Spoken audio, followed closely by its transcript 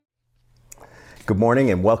Good morning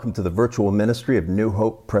and welcome to the virtual ministry of New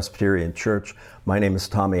Hope Presbyterian Church. My name is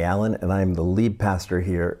Tommy Allen and I am the lead pastor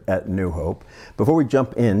here at New Hope. Before we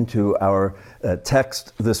jump into our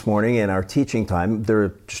text this morning and our teaching time, there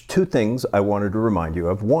are just two things I wanted to remind you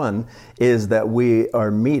of. One is that we are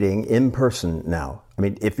meeting in person now. I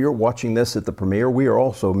mean, if you're watching this at the premiere, we are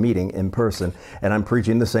also meeting in person and I'm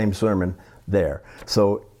preaching the same sermon there.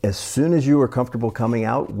 So as soon as you are comfortable coming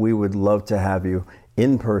out, we would love to have you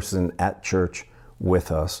in person at church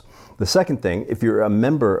with us. The second thing, if you're a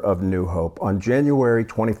member of New Hope, on January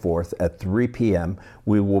 24th at 3 p.m.,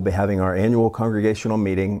 we will be having our annual congregational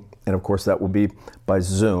meeting, and of course that will be by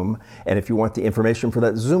Zoom. And if you want the information for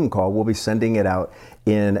that Zoom call, we'll be sending it out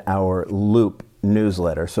in our Loop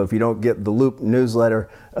newsletter. So if you don't get the Loop newsletter,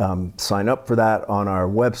 sign up for that on our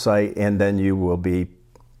website, and then you will be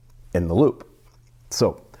in the loop.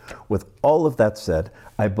 So with all of that said,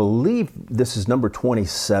 I believe this is number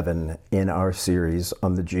 27 in our series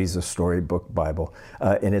on the Jesus Storybook Bible,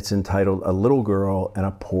 and it's entitled A Little Girl and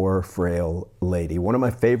a Poor Frail Lady. One of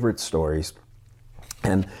my favorite stories.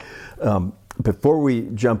 And before we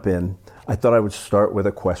jump in, I thought I would start with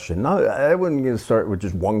a question. No, I wasn't going to start with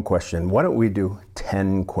just one question. Why don't we do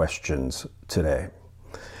 10 questions today?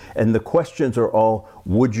 And the questions are all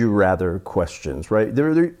would you rather questions, right?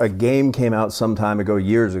 A game came out some time ago,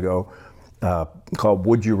 years ago, called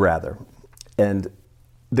Would You Rather. And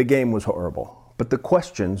the game was horrible, but the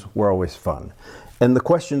questions were always fun. And the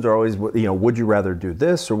questions are always, would you rather do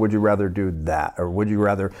this or would you rather do that? Or would you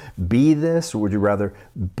rather be this or would you rather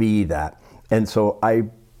be that? And so I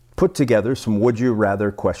put together some would you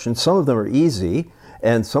rather questions. Some of them are easy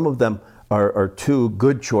and some of them are two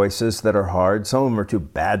good choices that are hard. Some of them are two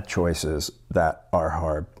bad choices that are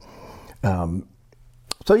hard. So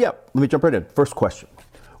let me jump right in. First question.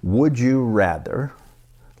 Would you rather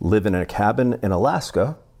live in a cabin in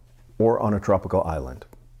Alaska or on a tropical island?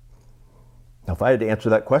 Now, if I had to answer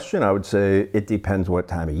that question, I would say it depends what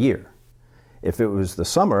time of year. If it was the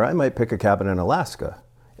summer, I might pick a cabin in Alaska.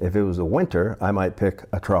 If it was the winter, I might pick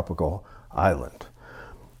a tropical island.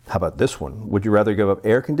 How about this one? Would you rather give up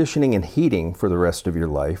air conditioning and heating for the rest of your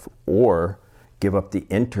life or give up the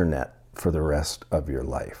internet for the rest of your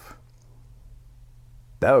life?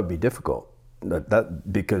 That would be difficult.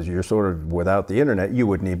 Because you're sort of without the internet, you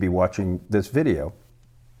wouldn't even be watching this video.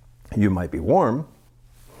 You might be warm.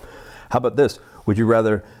 How about this? Would you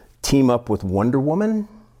rather team up with Wonder Woman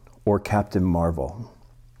or Captain Marvel?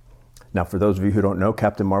 Now, for those of you who don't know,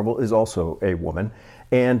 Captain Marvel is also a woman.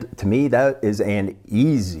 And to me, that is an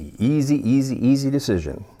easy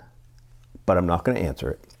decision. But I'm not going to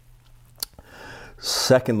answer it.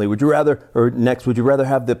 Secondly, would you rather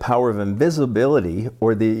have the power of invisibility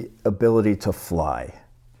or the ability to fly?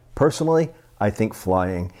 Personally, I think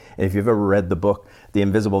flying. And if you've ever read the book, The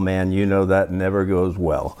Invisible Man, you know that never goes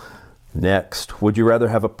well. Next, would you rather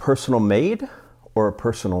have a personal maid or a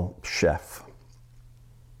personal chef?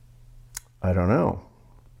 I don't know.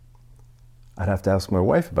 I'd have to ask my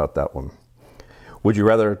wife about that one. Would you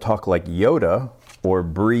rather talk like Yoda or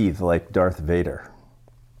breathe like Darth Vader?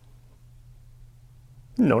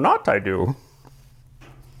 No, not I do.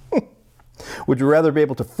 Would you rather be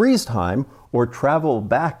able to freeze time or travel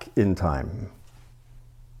back in time?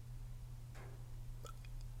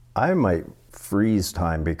 I might freeze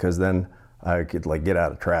time because then I could get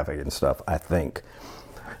out of traffic and stuff, I think.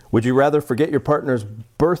 Would you rather forget your partner's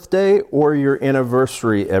birthday or your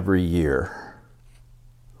anniversary every year?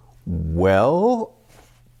 Well,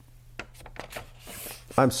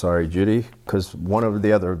 I'm sorry, Judy, because one or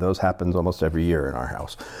the other of those happens almost every year in our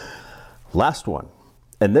house. Last one,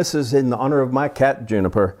 and this is in the honor of my cat,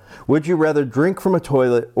 Juniper. Would you rather drink from a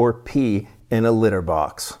toilet or pee in a litter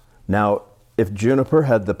box? Now, if Juniper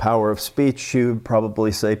had the power of speech, she would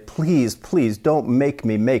probably say, please, don't make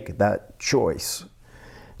me make that choice.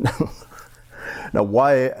 Now,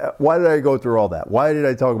 why did I go through all that? Why did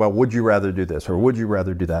I talk about would you rather do this or would you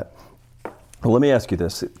rather do that? Well, let me ask you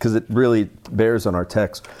this, because it really bears on our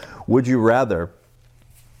text. Would you rather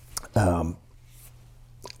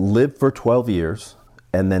live for 12 years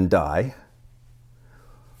and then die,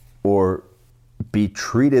 or be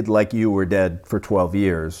treated like you were dead for 12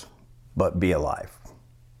 years but be alive?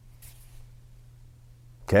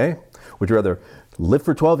 Okay? Would you rather live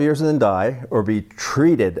for 12 years and then die, or be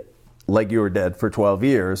treated like you were dead for 12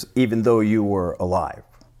 years even though you were alive?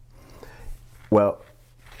 Well,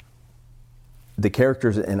 the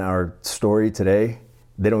characters in our story today,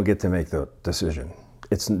 they don't get to make the decision.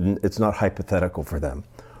 It's not hypothetical for them.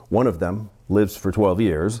 One of them lives for 12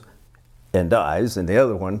 years and dies, and the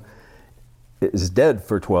other one is dead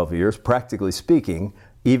for 12 years, practically speaking,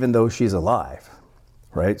 even though she's alive.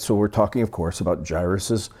 right? So we're talking, of course, about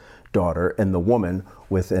Jairus' daughter and the woman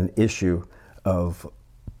with an issue of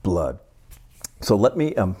blood. So let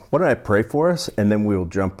me, why don't I pray for us, and then we'll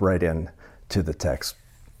jump right in to the text.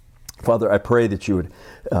 Father, I pray that you would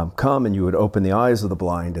come and you would open the eyes of the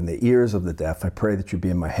blind and the ears of the deaf. I pray that you'd be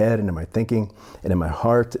in my head and in my thinking and in my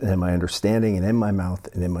heart and in my understanding and in my mouth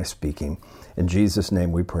and in my speaking. In Jesus'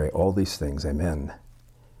 name we pray all these things. Amen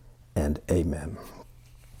and amen.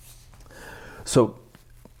 So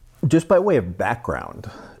just by way of background,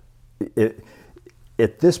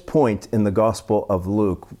 at this point in the Gospel of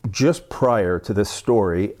Luke, just prior to this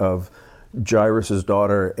story of Jairus'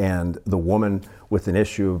 daughter and the woman with an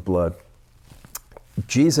issue of blood,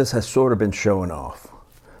 Jesus has sort of been showing off.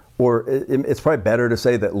 Or it's probably better to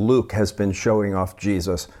say that Luke has been showing off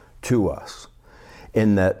Jesus to us.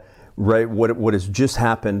 In that, right, what has just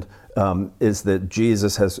happened is that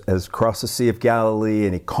Jesus has crossed the Sea of Galilee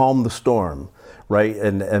and he calmed the storm, right?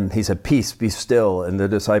 And he said, "Peace, be still." And the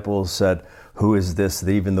disciples said, "Who is this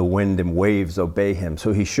that even the wind and waves obey him?"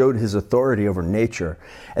 So he showed his authority over nature.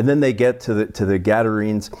 And then they get to the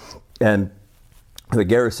Gadarenes and the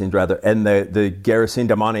Gerasenes rather, and the Gerasene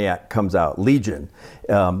demoniac comes out, Legion,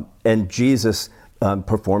 and Jesus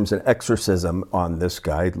performs an exorcism on this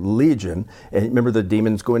guy, Legion. And remember, the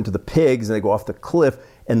demons go into the pigs and they go off the cliff,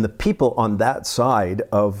 and the people on that side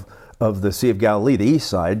of the Sea of Galilee, the east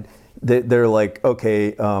side, they're like,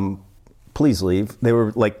 okay, please leave. They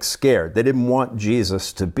were like scared. They didn't want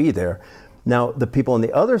Jesus to be there. Now, the people on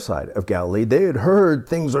the other side of Galilee, they had heard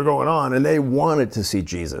things are going on and they wanted to see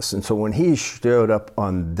Jesus. And so when he showed up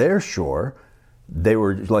on their shore, they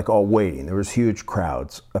were like all waiting. There was huge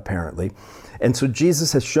crowds, apparently. And so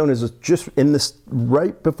Jesus has shown just in this,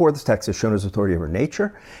 right before this text, has shown his authority over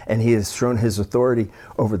nature, and he has shown his authority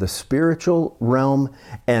over the spiritual realm.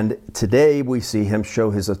 And today we see him show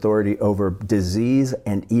his authority over disease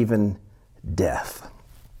and even death.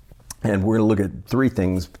 And we're going to look at three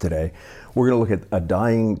things today. We're going to look at a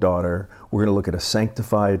dying daughter. We're going to look at a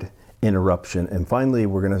sanctified interruption. And finally,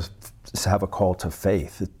 we're going to have a call to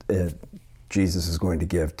faith that Jesus is going to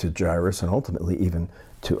give to Jairus and ultimately even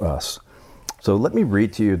to us. So let me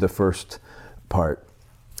read to you the first part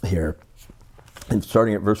here. And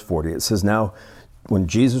starting at verse 40, it says, "Now, when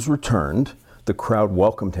Jesus returned, the crowd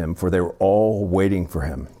welcomed him, for they were all waiting for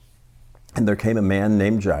him. And there came a man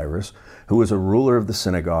named Jairus, who was a ruler of the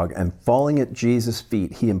synagogue, and falling at Jesus'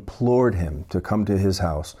 feet, he implored him to come to his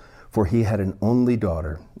house, for he had an only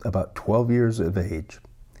daughter, about 12 years of age,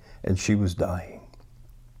 and she was dying.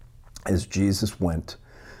 As Jesus went,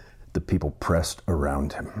 the people pressed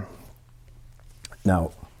around him."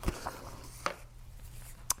 Now,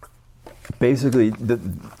 basically,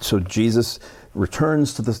 so Jesus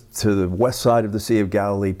returns to the west side of the Sea of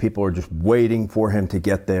Galilee. People are just waiting for him to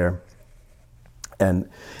get there. And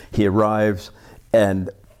he arrives,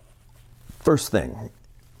 and first thing,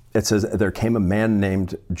 it says, there came a man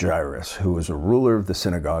named Jairus, who was a ruler of the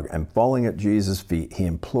synagogue, and falling at Jesus' feet, he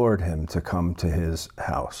implored him to come to his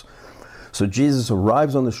house. So Jesus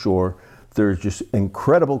arrives on the shore. There's just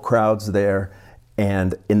incredible crowds there,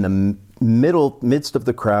 and in the midst of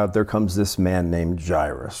the crowd, there comes this man named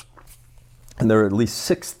Jairus. And there are at least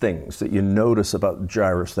 6 things that you notice about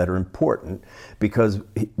Jairus that are important, because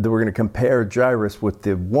we're going to compare Jairus with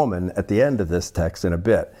the woman at the end of this text in a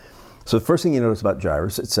bit. So the first thing you notice about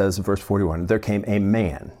Jairus, it says in verse 41, there came a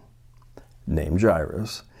man named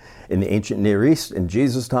Jairus. In the ancient Near East, in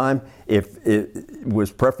Jesus' time, if it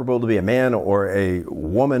was preferable to be a man or a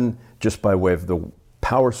woman, just by way of the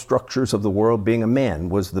power structures of the world, being a man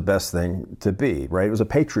was the best thing to be, right? It was a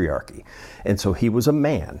patriarchy. And so he was a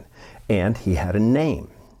man. And he had a name.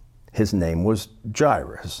 His name was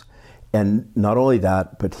Jairus. And not only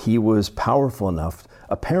that, but he was powerful enough,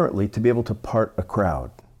 apparently, to be able to part a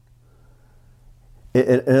crowd.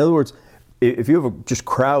 In other words, if you have just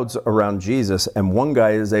crowds around Jesus and one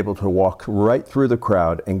guy is able to walk right through the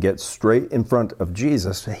crowd and get straight in front of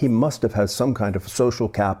Jesus, he must have had some kind of social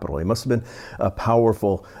capital. He must have been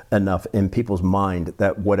powerful enough in people's mind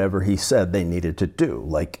that whatever he said they needed to do,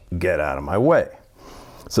 like get out of my way.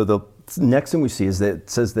 So the next thing we see is that it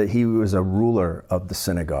says that he was a ruler of the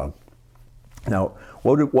synagogue. Now,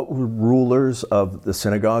 what were rulers of the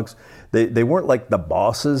synagogues? They weren't like the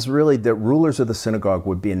bosses, really. The rulers of the synagogue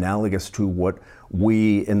would be analogous to what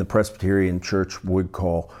we in the Presbyterian Church would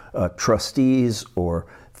call trustees or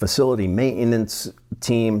facility maintenance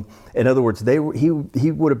team. In other words, he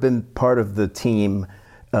would have been part of the team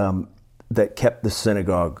that kept the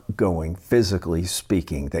synagogue going, physically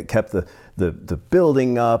speaking, that kept the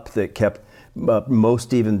building up, that kept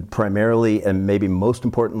Most even primarily, and maybe most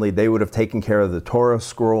importantly, they would have taken care of the Torah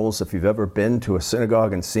scrolls. If you've ever been to a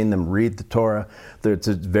synagogue and seen them read the Torah, it's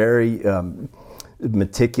very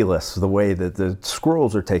meticulous the way that the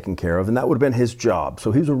scrolls are taken care of, and that would have been his job.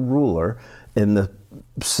 So he's a ruler in the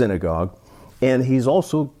synagogue, and he's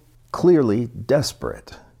also clearly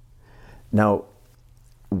desperate. Now,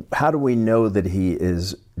 how do we know that he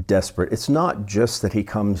is desperate? It's not just that he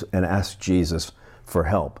comes and asks Jesus for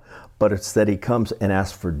help, but it's that he comes and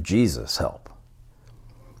asks for Jesus' help.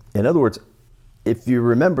 In other words, if you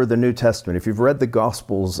remember the New Testament, if you've read the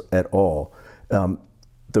Gospels at all,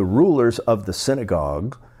 the rulers of the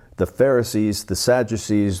synagogue, the Pharisees, the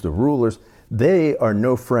Sadducees, the rulers, they are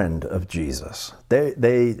no friend of Jesus.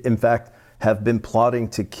 They in fact, have been plotting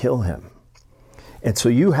to kill him. And so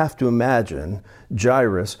you have to imagine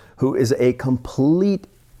Jairus, who is a complete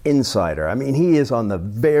insider. I mean, he is on the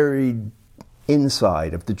very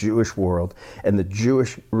inside of the Jewish world and the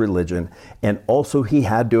Jewish religion. And also he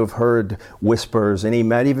had to have heard whispers, and he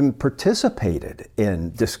might even participated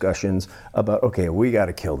in discussions about, okay, we got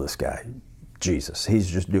to kill this guy, Jesus. He's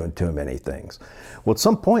just doing too many things. Well, at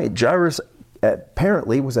some point, Jairus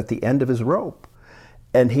apparently was at the end of his rope.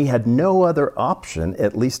 And he had no other option,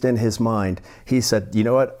 at least in his mind. He said, you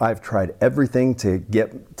know what, I've tried everything to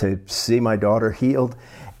get to see my daughter healed.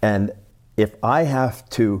 And if I have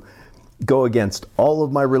to go against all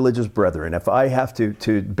of my religious brethren, if I have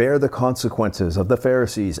to bear the consequences of the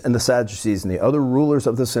Pharisees and the Sadducees and the other rulers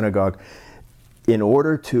of the synagogue, in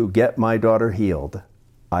order to get my daughter healed,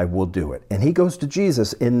 I will do it. And he goes to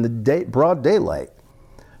Jesus in the broad daylight.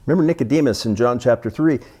 Remember Nicodemus in John chapter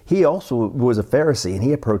 3, he also was a Pharisee, and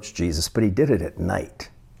he approached Jesus, but he did it at night,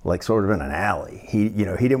 like sort of in an alley. He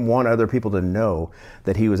didn't want other people to know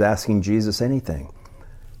that he was asking Jesus anything.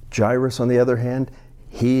 Jairus, on the other hand,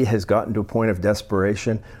 he has gotten to a point of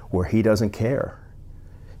desperation where he doesn't care.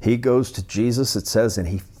 He goes to Jesus, it says, and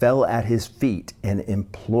he fell at his feet and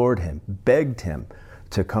implored him, begged him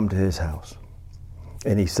to come to his house.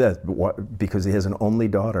 And he said, because he has an only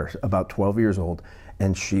daughter, about 12 years old,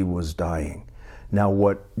 and she was dying. Now,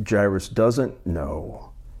 what Jairus doesn't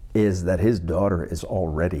know is that his daughter is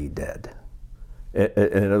already dead.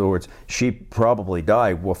 In other words, she probably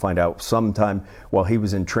died, we'll find out, sometime while he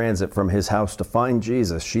was in transit from his house to find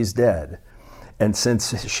Jesus. She's dead. And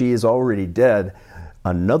since she is already dead,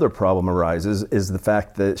 another problem arises, is the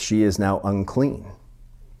fact that she is now unclean.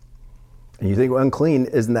 And you think, well, unclean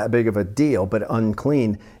isn't that big of a deal, but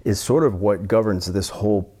unclean is sort of what governs this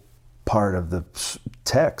whole part of the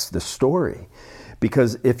text, the story.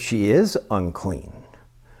 Because if she is unclean,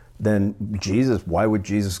 then Jesus, why would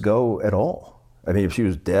Jesus go at all? I mean, if she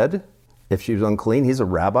was dead, if she was unclean, he's a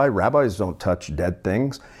rabbi. Rabbis don't touch dead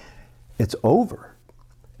things. It's over.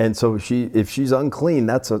 And so if she's unclean,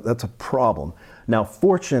 that's a problem. Now,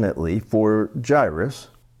 fortunately for Jairus,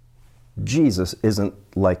 Jesus isn't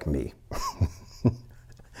like me.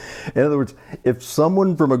 In other words, if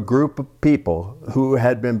someone from a group of people who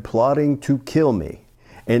had been plotting to kill me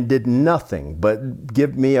and did nothing but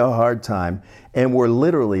give me a hard time and were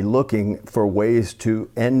literally looking for ways to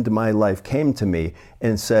end my life came to me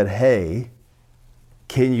and said, hey,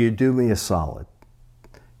 can you do me a solid?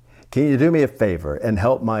 Can you do me a favor and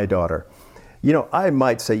help my daughter? I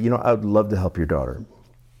might say, I would love to help your daughter,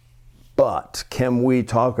 but can we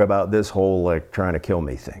talk about this whole trying to kill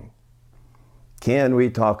me thing? Can we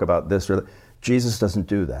talk about this or that? Jesus doesn't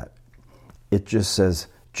do that. It just says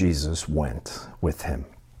Jesus went with him.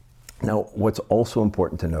 Now, what's also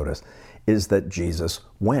important to notice is that Jesus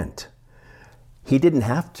went. He didn't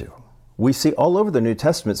have to. We see all over the New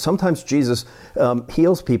Testament, sometimes Jesus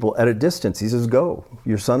heals people at a distance. He says, go,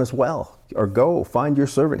 your son is well, or go, find your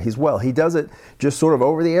servant, he's well. He does it just sort of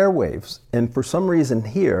over the airwaves. And for some reason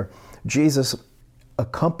here, Jesus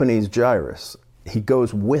accompanies Jairus. He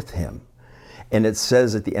goes with him. And it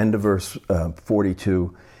says at the end of verse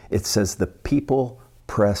 42, it says, the people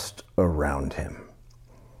pressed around him.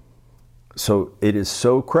 So it is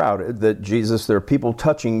so crowded that there are people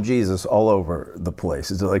touching Jesus all over the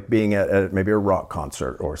place. It's like being at maybe a rock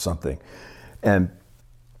concert or something. And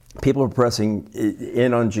people are pressing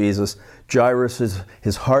in on Jesus. Jairus,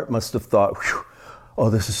 his heart must have thought, oh,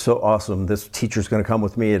 this is so awesome. This teacher's going to come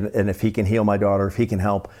with me, and if he can heal my daughter, if he can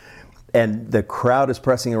help. And the crowd is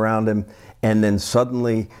pressing around him. And then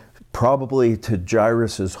suddenly, probably to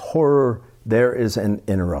Jairus' horror, there is an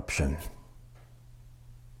interruption.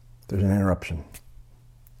 There's an interruption.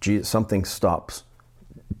 Something stops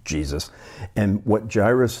Jesus. And what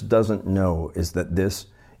Jairus doesn't know is that this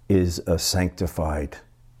is a sanctified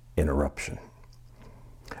interruption.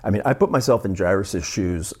 I mean, I put myself in Jairus'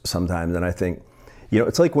 shoes sometimes, and I think,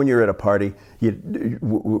 It's like when you're at a party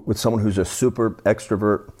with someone who's a super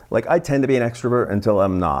extrovert. Like, I tend to be an extrovert until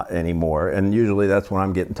I'm not anymore. And usually that's when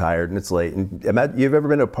I'm getting tired and it's late. And imagine, you've ever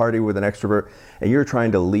been to a party with an extrovert and you're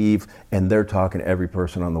trying to leave and they're talking to every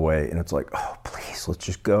person on the way. And it's like, oh, please, let's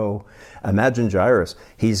just go. Imagine Jairus.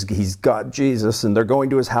 He's got Jesus and they're going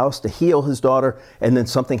to his house to heal his daughter. And then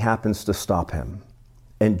something happens to stop him.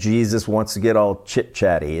 And Jesus wants to get all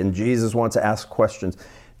chit-chatty and Jesus wants to ask questions.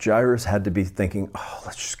 Jairus had to be thinking, oh,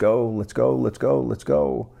 let's just go, let's go, let's go, let's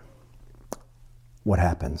go. What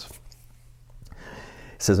happens?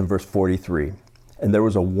 It says in verse 43, and there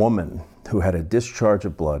was a woman who had a discharge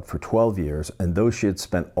of blood for 12 years, and though she had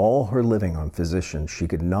spent all her living on physicians, she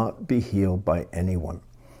could not be healed by anyone.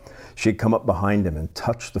 She had come up behind him and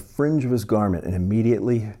touched the fringe of his garment, and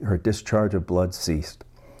immediately her discharge of blood ceased.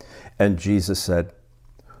 And Jesus said,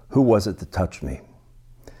 who was it that touched me?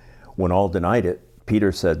 When all denied it,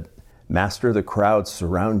 Peter said, Master, the crowds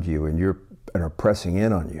surround you and are pressing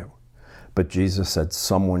in on you. But Jesus said,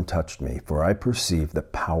 someone touched me, for I perceive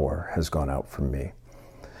that power has gone out from me.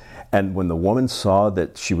 And when the woman saw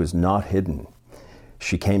that she was not hidden,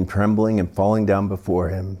 she came trembling and falling down before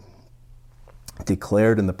him,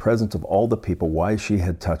 declared in the presence of all the people why she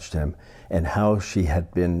had touched him and how she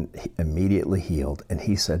had been immediately healed. And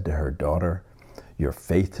he said to her, Daughter, your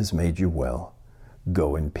faith has made you well.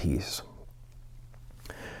 Go in peace.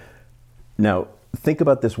 Now, think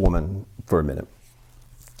about this woman for a minute.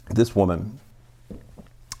 This woman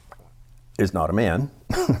is not a man,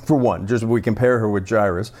 for one. Just we compare her with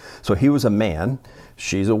Jairus. So he was a man,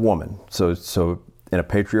 she's a woman. So in a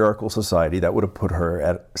patriarchal society, that would have put her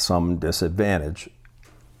at some disadvantage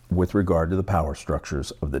with regard to the power structures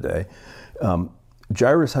of the day.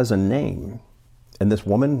 Jairus has a name, and this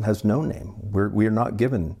woman has no name. We are not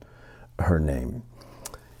given her name.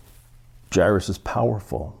 Jairus is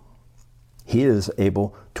powerful. He is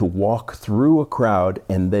able to walk through a crowd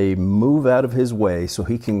and they move out of his way so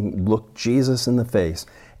he can look Jesus in the face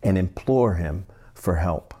and implore him for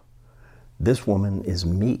help. This woman is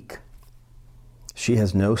meek. She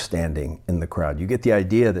has no standing in the crowd. You get the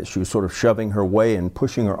idea that she was sort of shoving her way and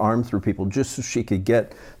pushing her arm through people just so she could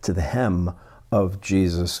get to the hem of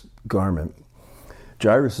Jesus' garment.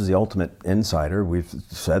 Jairus is the ultimate insider. We've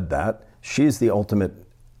said that. She's the ultimate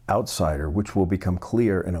outsider, which will become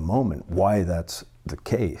clear in a moment why that's the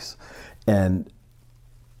case. And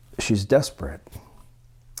she's desperate.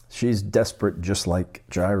 She's desperate just like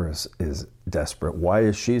Jairus is desperate. Why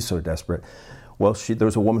is she so desperate? Well, there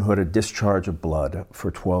was a woman who had a discharge of blood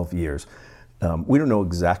for 12 years. We don't know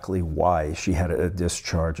exactly why she had a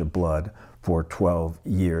discharge of blood for 12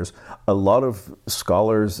 years. A lot of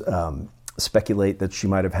scholars speculate that she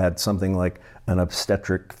might have had something like an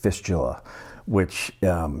obstetric fistula, which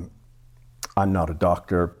I'm not a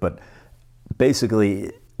doctor, but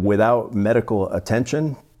basically without medical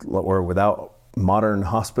attention or without modern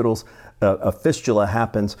hospitals, a fistula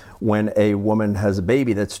happens when a woman has a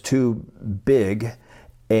baby that's too big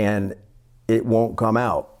and it won't come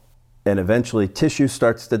out. And eventually tissue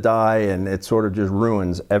starts to die and it sort of just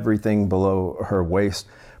ruins everything below her waist.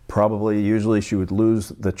 Usually she would lose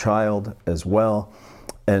the child as well.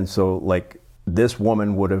 And so this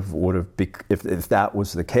woman would have if that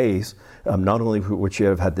was the case, not only would she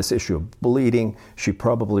have had this issue of bleeding, she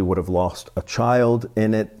probably would have lost a child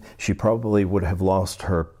in it. She probably would have lost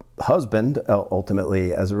her husband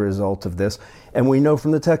ultimately as a result of this. And we know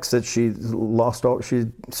from the text that she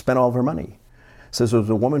spent all of her money. It says there was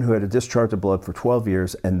a woman who had a discharge of blood for 12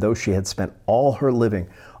 years, and though she had spent all her living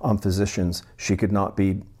on physicians, she could not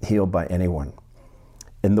be healed by anyone.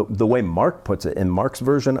 And the way Mark puts it, in Mark's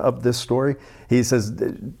version of this story, he says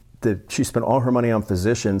that she spent all her money on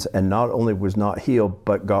physicians and not only was not healed,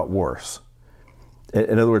 but got worse.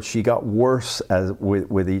 In other words, she got worse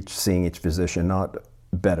with seeing each physician, not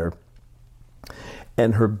better.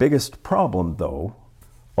 And her biggest problem, though,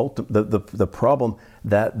 the problem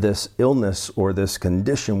that this illness or this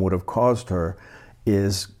condition would have caused her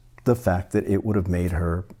is the fact that it would have made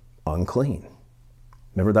her unclean.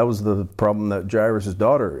 Remember, that was the problem that Jairus'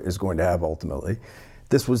 daughter is going to have ultimately.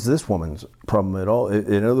 This was this woman's problem at all.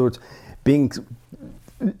 In other words,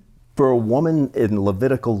 for a woman in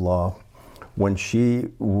Levitical law, when she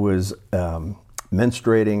was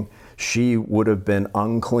menstruating, she would have been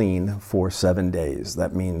unclean for 7 days.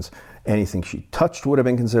 That means anything she touched would have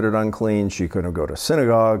been considered unclean. She couldn't go to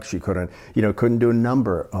synagogue. She couldn't do a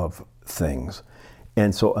number of things.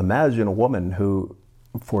 And so imagine a woman who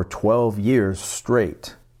for 12 years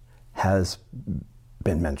straight has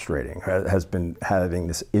been menstruating, has been having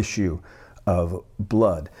this issue of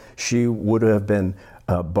blood. She would have been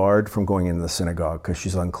barred from going into the synagogue because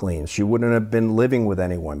she's unclean. She wouldn't have been living with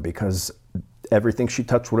anyone because everything she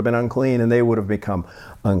touched would have been unclean and they would have become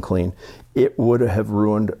unclean. It would have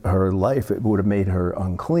ruined her life. It would have made her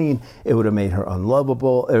unclean. It would have made her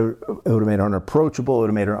unlovable. It would have made her unapproachable. It would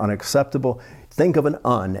have made her unacceptable. Think of an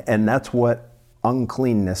and that's what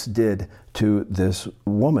uncleanness did to this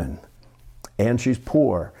woman. And she's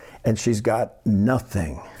poor and she's got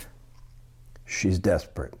nothing. She's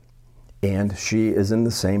desperate. And she is in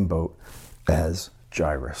the same boat as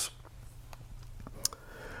Jairus.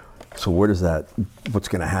 So what's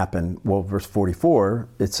going to happen? Well, verse 44,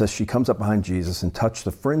 it says she comes up behind Jesus and touched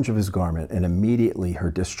the fringe of his garment, and immediately her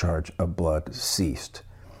discharge of blood ceased.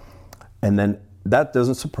 And then that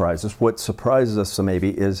doesn't surprise us. What surprises us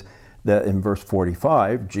maybe is that in verse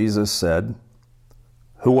 45, Jesus said,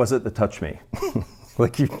 "Who was it that touched me?"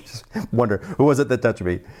 Like you just wonder, who was it that touched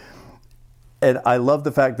me? And I love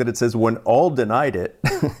the fact that it says when all denied it,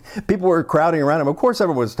 people were crowding around him. Of course,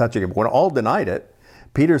 everyone was touching him. When all denied it,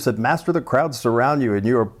 Peter said, "Master, the crowds surround you and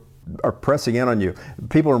you are pressing in on you."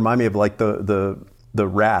 People remind me of like the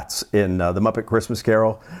rats in the Muppet Christmas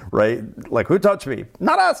Carol, right? Like, who touched me?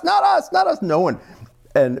 Not us, not us, not us, no one.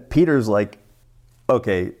 And Peter's like,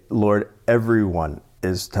 "Okay, Lord, everyone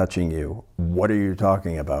is touching you. What are you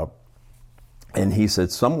talking about?" And he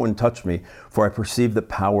said, "Someone touched me, for I perceive that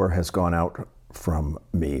power has gone out from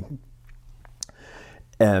me."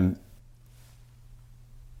 And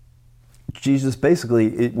Jesus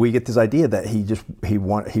basically, we get this idea that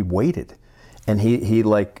he waited, and he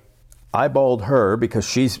like eyeballed her because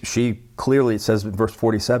she clearly, it says in verse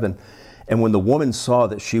 47, and when the woman saw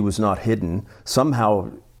that she was not hidden, somehow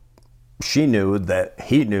he knew that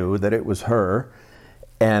it was her,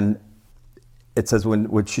 and it says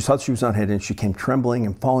when she saw that she was not hidden, she came trembling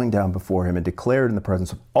and falling down before him and declared in the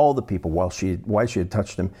presence of all the people why she had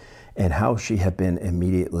touched him and how she had been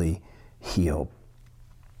immediately healed.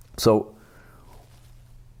 So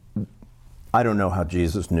I don't know how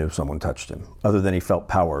Jesus knew someone touched him, other than he felt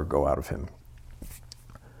power go out of him.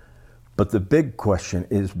 But the big question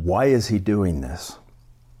is, why is he doing this?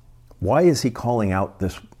 Why is he calling out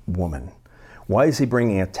this woman? Why is he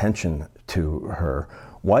bringing attention to her?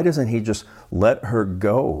 Why doesn't he just let her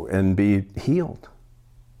go and be healed?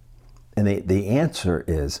 And the answer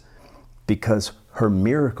is because her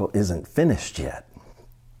miracle isn't finished yet.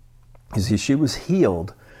 You see, she was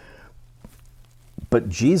healed, but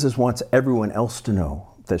Jesus wants everyone else to know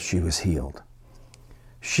that she was healed.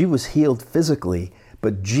 She was healed physically,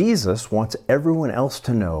 but Jesus wants everyone else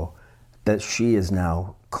to know that she is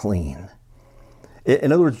now clean.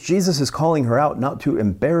 In other words, Jesus is calling her out not to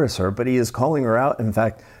embarrass her, but he is calling her out, in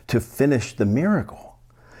fact, to finish the miracle.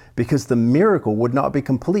 Because the miracle would not be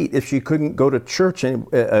complete if she couldn't go to church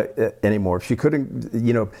anymore, if she couldn't,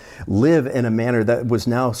 live in a manner that was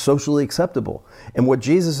now socially acceptable. And what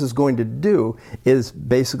Jesus is going to do is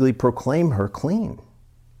basically proclaim her clean.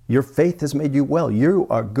 Your faith has made you well. You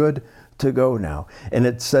are good to go now. And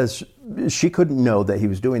it says she couldn't know that he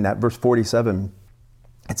was doing that. Verse 47,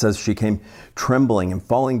 it says she came trembling and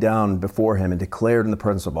falling down before him and declared in the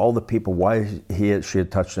presence of all the people why she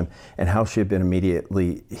had touched him and how she had been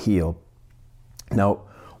immediately healed. Now,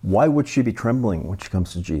 why would she be trembling when she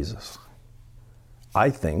comes to Jesus? I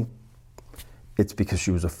think it's because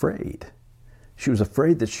she was afraid. She was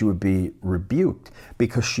afraid that she would be rebuked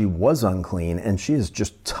because she was unclean and she has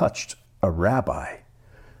just touched a rabbi.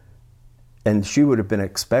 And she would have been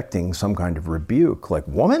expecting some kind of rebuke, like,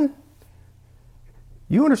 "Woman,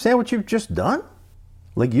 you understand what you've just done?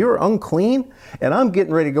 Like, you're unclean, and I'm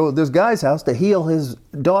getting ready to go to this guy's house to heal his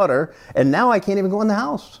daughter, and now I can't even go in the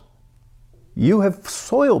house. You have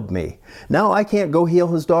soiled me. Now I can't go heal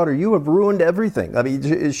his daughter. You have ruined everything." I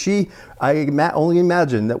mean, I only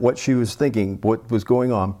imagine that what she was thinking, what was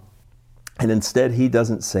going on. And instead, he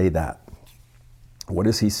doesn't say that. What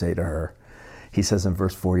does he say to her? He says in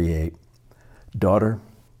verse 48, "Daughter,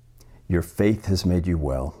 your faith has made you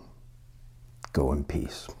well. Go in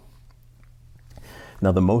peace."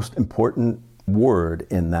 Now, the most important word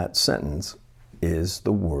in that sentence is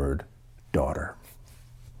the word daughter.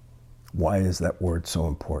 Why is that word so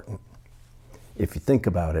important? If you think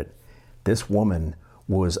about it, this woman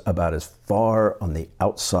was about as far on the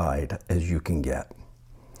outside as you can get.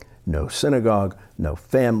 No synagogue, no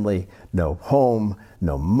family, no home,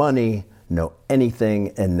 no money, no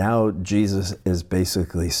anything. And now Jesus is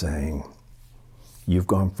basically saying, you've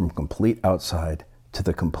gone from complete outside to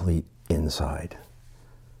the complete inside.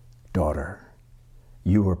 Daughter,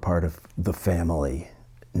 you are part of the family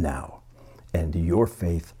now, and your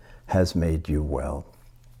faith has made you well.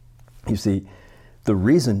 You see, The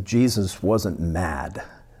reason Jesus wasn't mad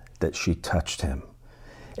that she touched him,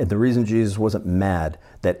 and the reason Jesus wasn't mad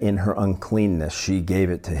that in her uncleanness she gave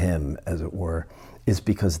it to him, as it were, is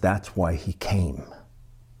because that's why he came.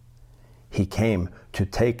 He came to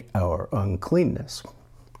take our uncleanness.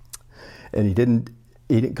 And he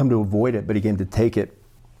didn't come to avoid it, but he came to take it.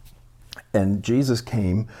 And Jesus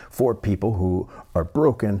came for people who are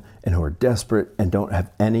broken and who are desperate and don't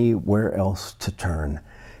have anywhere else to turn.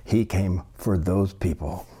 He came for those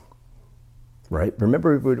people, right?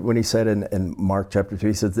 Remember when he said in Mark chapter 2,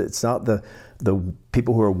 he says that it's not the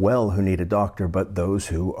people who are well who need a doctor, but those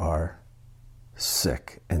who are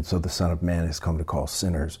sick. And so the Son of Man has come to call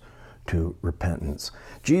sinners to repentance.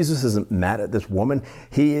 Jesus isn't mad at this woman.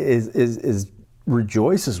 He is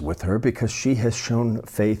rejoices with her because she has shown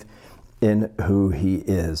faith in who he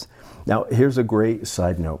is. Now, here's a great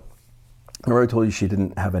side note. Remember I told you she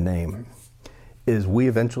didn't have a name. Is we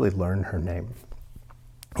eventually learn her name.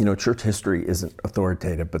 You know, church history isn't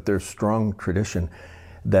authoritative, but there's strong tradition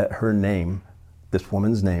that her name, this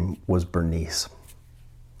woman's name, was Bernice.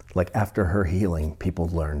 Like after her healing, people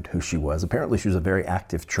learned who she was. Apparently she was a very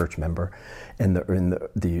active church member in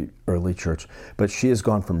the early church, but she has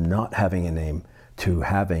gone from not having a name to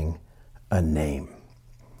having a name.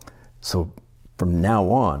 So from now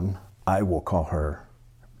on, I will call her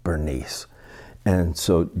Bernice. And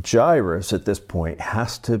so Jairus at this point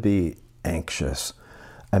has to be anxious.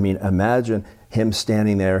 I mean, imagine him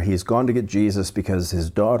standing there. He's gone to get Jesus because his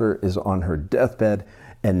daughter is on her deathbed.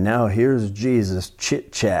 And now here's Jesus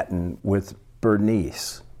chit-chatting with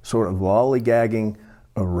Bernice, sort of lollygagging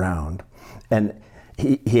around. And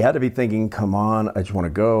he had to be thinking, come on, I just want to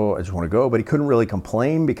go. But he couldn't really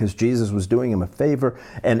complain because Jesus was doing him a favor.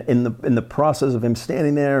 And in the process of him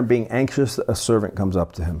standing there and being anxious, a servant comes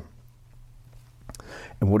up to him.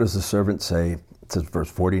 And what does the servant say? It says,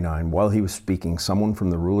 verse 49, while he was speaking, someone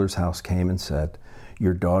from the ruler's house came and said,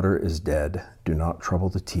 your daughter is dead. Do not trouble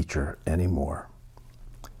the teacher anymore.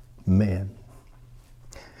 Man,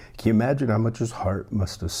 can you imagine how much his heart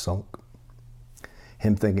must have sunk?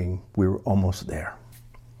 Him thinking, we were almost there.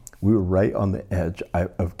 We were right on the edge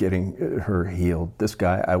of getting her healed. This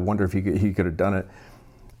guy, I wonder if he could have done it.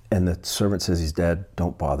 And the servant says he's dead.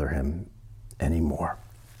 Don't bother him anymore.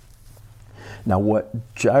 Now, what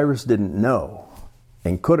Jairus didn't know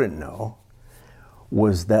and couldn't know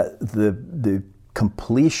was that the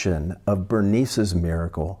completion of Bernice's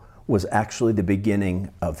miracle was actually the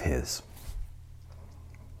beginning of his.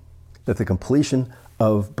 That the completion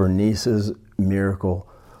of Bernice's miracle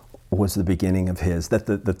was the beginning of his. That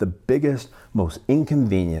the biggest, most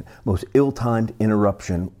inconvenient, most ill-timed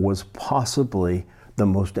interruption was possibly the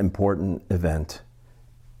most important event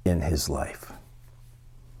in his life.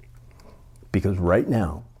 Because right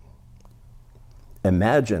now,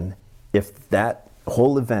 imagine if that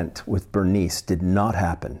whole event with Bernice did not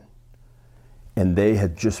happen and they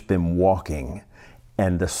had just been walking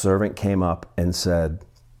and the servant came up and said,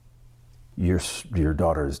 your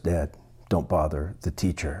daughter is dead. Don't bother the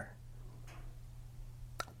teacher.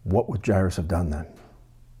 What would Jairus have done then?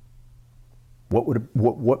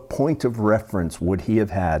 What point of reference would he have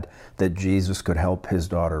had that Jesus could help his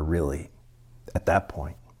daughter really at that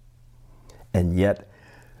point? And yet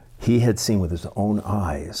he had seen with his own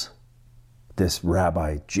eyes this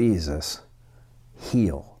Rabbi Jesus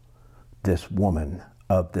heal this woman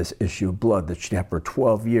of this issue of blood that she'd had for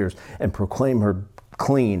 12 years and proclaim her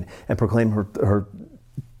clean and proclaim her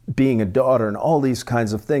being a daughter and all these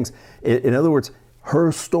kinds of things. In other words,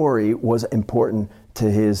 her story was important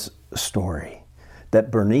to his story.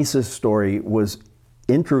 That Bernice's story was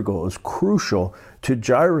integral, was crucial to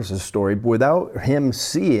Jairus' story. Without him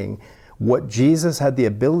seeing what Jesus had the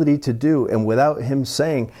ability to do, and without him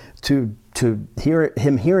saying to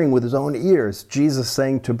hearing with his own ears, Jesus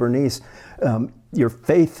saying to Bernice, your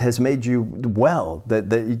faith has made you well,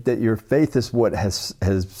 that your faith is what has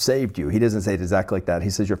saved you. He doesn't say it exactly like that.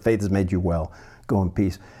 He says, your faith has made you well. Go in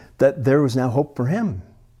peace. That there was now hope for him.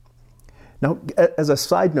 Now, as a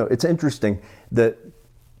side note, it's interesting that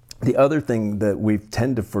the other thing that we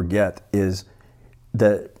tend to forget is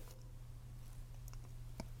that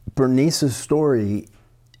Bernice's story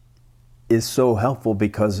is so helpful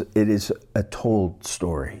because it is a told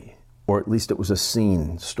story, or at least it was a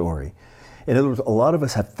seen story. In other words, a lot of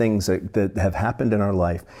us have things that have happened in our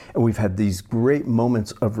life, and we've had these great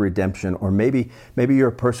moments of redemption, or maybe you're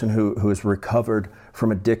a person who has recovered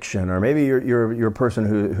from addiction, or maybe you're a person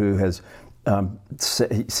who has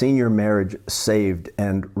seen your marriage saved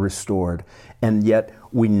and restored, and yet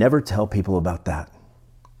we never tell people about that.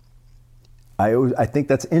 I think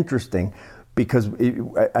that's interesting because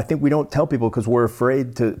I think we don't tell people because we're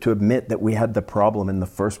afraid to admit that we had the problem in the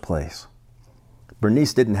first place.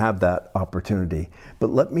 Bernice didn't have that opportunity.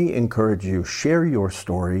 But let me encourage you, share your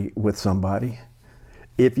story with somebody.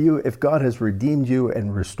 If God has redeemed you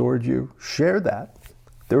and restored you, share that.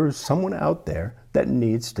 There is someone out there that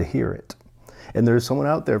needs to hear it. And there's someone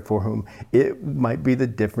out there for whom it might be the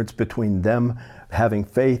difference between them having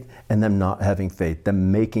faith and them not having faith,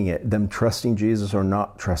 them making it, them trusting Jesus or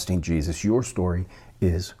not trusting Jesus. Your story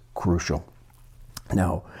is crucial.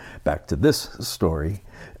 Now, back to this story.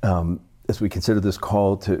 As we consider this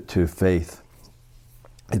call to faith,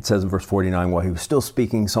 it says in verse 49, while he was still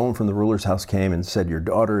speaking, someone from the ruler's house came and said, your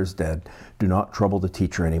daughter is dead. Do not trouble the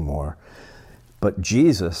teacher anymore. But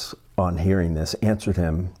Jesus, on hearing this, answered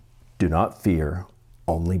him, do not fear,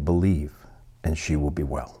 only believe, and she will be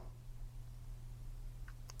well.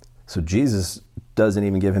 So Jesus doesn't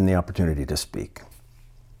even give him the opportunity to speak.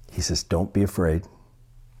 He says, don't be afraid,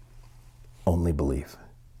 only believe,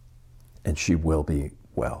 and she will be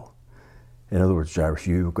well. In other words, Jairus,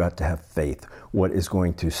 you've got to have faith. What is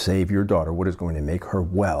going to save your daughter, what is going to make her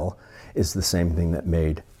well, is the same thing that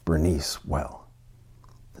made Bernice well.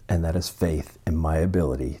 And that is faith in my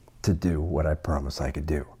ability to do what I promised I could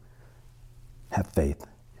do. Have faith,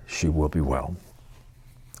 she will be well.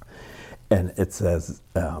 And it says,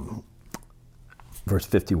 verse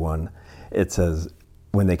 51, it says,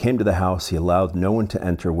 when they came to the house, he allowed no one to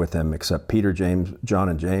enter with him except Peter, James, John,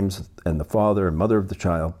 and James, and the father and mother of the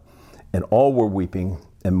child. And all were weeping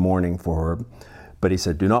and mourning for her. But he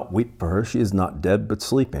said, do not weep for her. She is not dead, but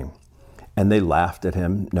sleeping. And they laughed at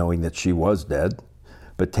him, knowing that she was dead.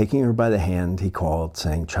 But taking her by the hand, he called,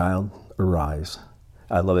 saying, child, arise.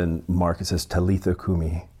 I love in Mark, it says, Talitha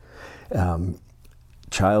Kumi.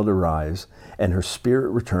 Child, arise. And her spirit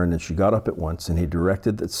returned, and she got up at once. And he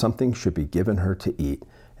directed that something should be given her to eat.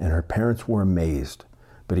 And her parents were amazed.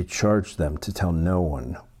 But he charged them to tell no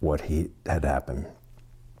one what had happened.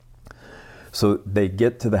 So they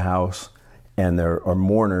get to the house, and there are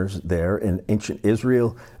mourners there. In ancient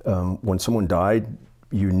Israel, when someone died,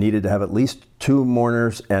 you needed to have at least 2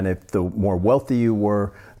 mourners, and if the more wealthy you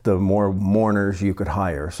were, the more mourners you could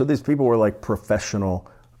hire. So these people were like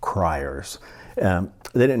professional criers. They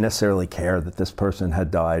didn't necessarily care that this person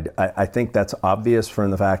had died. I think that's obvious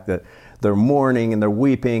from the fact that they're mourning and they're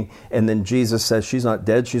weeping, and then Jesus says she's not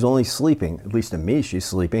dead, she's only sleeping. At least to me, she's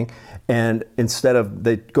sleeping. And instead of,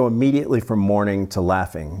 they go immediately from mourning to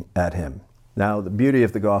laughing at him. Now, the beauty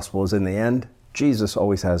of the gospel is in the end, Jesus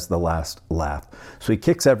always has the last laugh. So he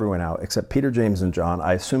kicks everyone out except Peter, James, and John,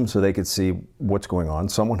 I assume so they could see what's going on.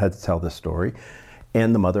 Someone had to tell this story,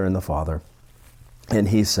 and the mother and the father. And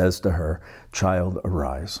he says to her, child,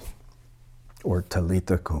 arise. Or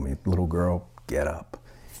Talitha Kumi, little girl, get up.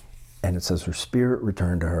 And it says her spirit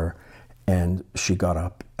returned to her, and she got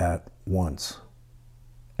up at once.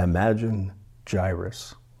 Imagine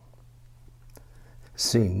Jairus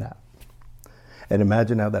seeing that. And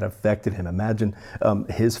imagine how that affected him. Imagine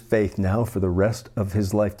his faith now for the rest of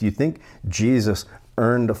his life. Do you think Jesus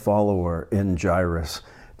earned a follower in Jairus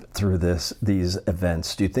through these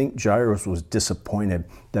events? Do you think Jairus was disappointed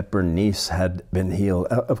that Bernice had been healed?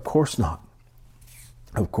 Of course not.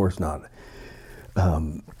 Of course not.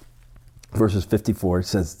 Verses 54, it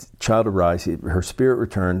says, child arise, her spirit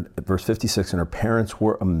returned. Verse 56, and her parents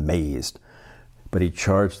were amazed, but he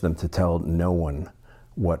charged them to tell no one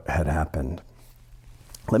what had happened.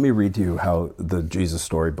 Let me read to you how the Jesus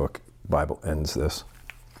Storybook Bible ends this.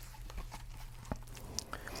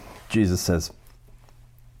 Jesus says,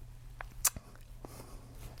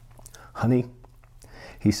 honey,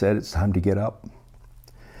 he said, it's time to get up.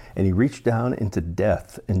 And he reached down into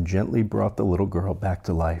death and gently brought the little girl back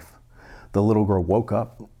to life. The little girl woke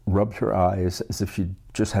up, rubbed her eyes as if she'd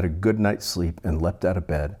just had a good night's sleep, and leapt out of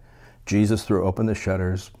bed. Jesus threw open the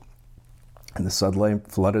shutters, and the sunlight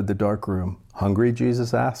flooded the dark room. Hungry,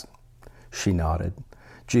 Jesus asked. She nodded.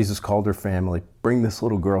 Jesus called her family. Bring this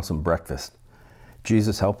little girl some breakfast.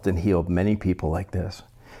 Jesus helped and healed many people like this.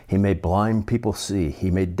 He made blind people see. He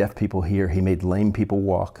made deaf people hear. He made lame people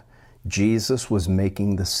walk. Jesus was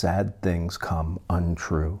making the sad things come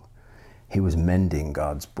untrue. He was mending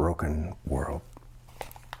God's broken world.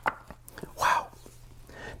 Wow.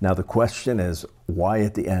 Now the question is, why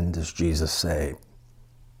at the end does Jesus say,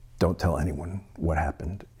 don't tell anyone what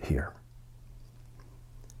happened here?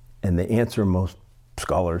 And the answer most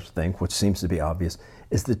scholars think, which seems to be obvious,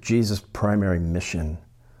 is that Jesus' primary mission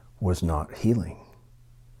was not healing.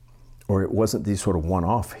 Or it wasn't these sort of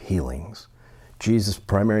one-off healings. Jesus'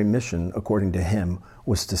 primary mission, according to him,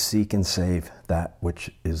 was to seek and save that which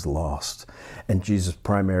is lost. And Jesus'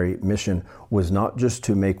 primary mission was not just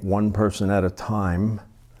to make one person at a time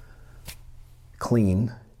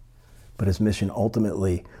clean, but his mission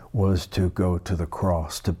ultimately was to go to the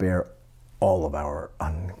cross, to bear all of our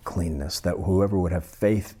uncleanness, that whoever would have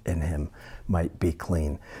faith in him might be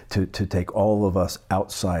clean, to take all of us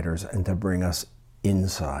outsiders and to bring us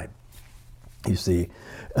inside. You see,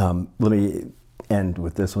 let me end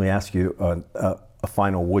with this. Let me ask you a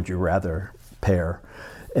final would you rather pair.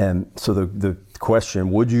 And so the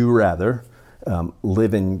question, would you rather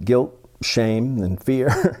live in guilt, shame, and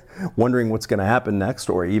fear, wondering what's going to happen next,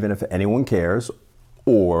 or even if anyone cares,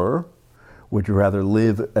 or would you rather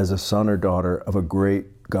live as a son or daughter of a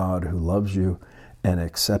great God who loves you and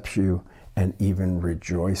accepts you and even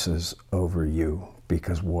rejoices over you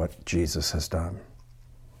because what Jesus has done?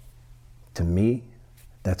 To me,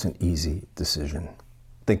 that's an easy decision.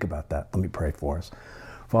 Think about that. Let me pray for us.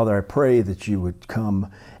 Father, I pray that you would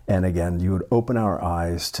come and again, you would open our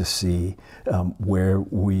eyes to see where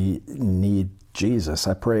we need Jesus.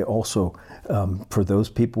 I pray also for those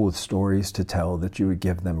people with stories to tell, that you would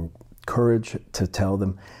give them courage to tell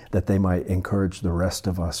them, that they might encourage the rest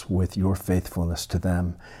of us with your faithfulness to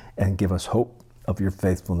them and give us hope of your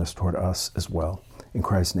faithfulness toward us as well. In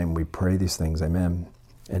Christ's name we pray these things. Amen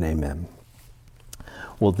and amen.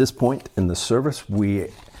 Well, at this point in the service,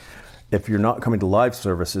 if you're not coming to live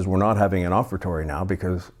services, we're not having an offertory now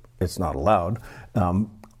because it's not allowed.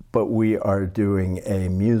 But we are doing a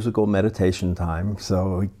musical meditation time.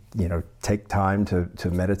 So, take time to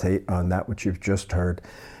meditate on that which you've just heard.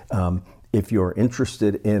 If you're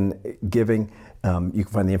interested in giving, you can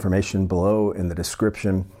find the information below in the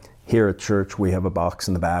description. Here at church, we have a box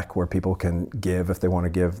in the back where people can give if they want to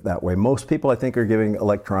give that way. Most people, I think, are giving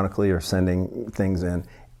electronically or sending things in.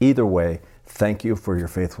 Either way, thank you for your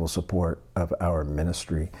faithful support of our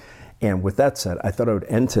ministry. And with that said, I thought I would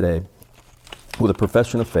end today with a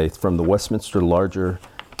profession of faith from the Westminster Larger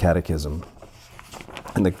Catechism.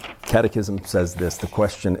 And the Catechism says this. The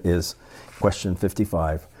question is, question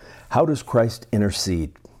 55, how does Christ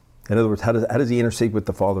intercede? In other words, how does he intercede with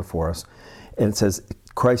the Father for us? And it says,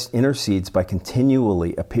 Christ intercedes by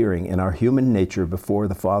continually appearing in our human nature before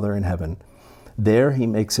the Father in heaven. There he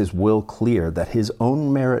makes his will clear that his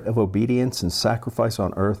own merit of obedience and sacrifice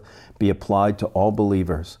on earth be applied to all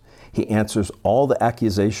believers. He answers all the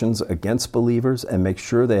accusations against believers and makes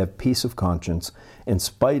sure they have peace of conscience in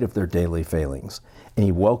spite of their daily failings. And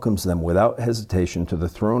he welcomes them without hesitation to the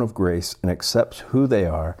throne of grace and accepts who they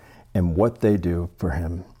are and what they do for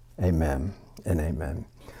him. Amen and amen.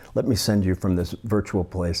 Let me send you from this virtual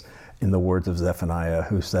place in the words of Zephaniah,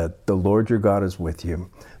 who said, "The Lord your God is with you.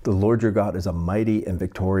 The Lord your God is a mighty and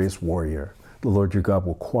victorious warrior. The Lord your God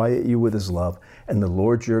will quiet you with his love, and the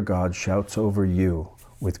Lord your God shouts over you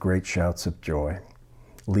with great shouts of joy."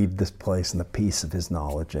 Leave this place in the peace of his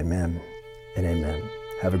knowledge. Amen and amen.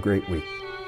 Have a great week.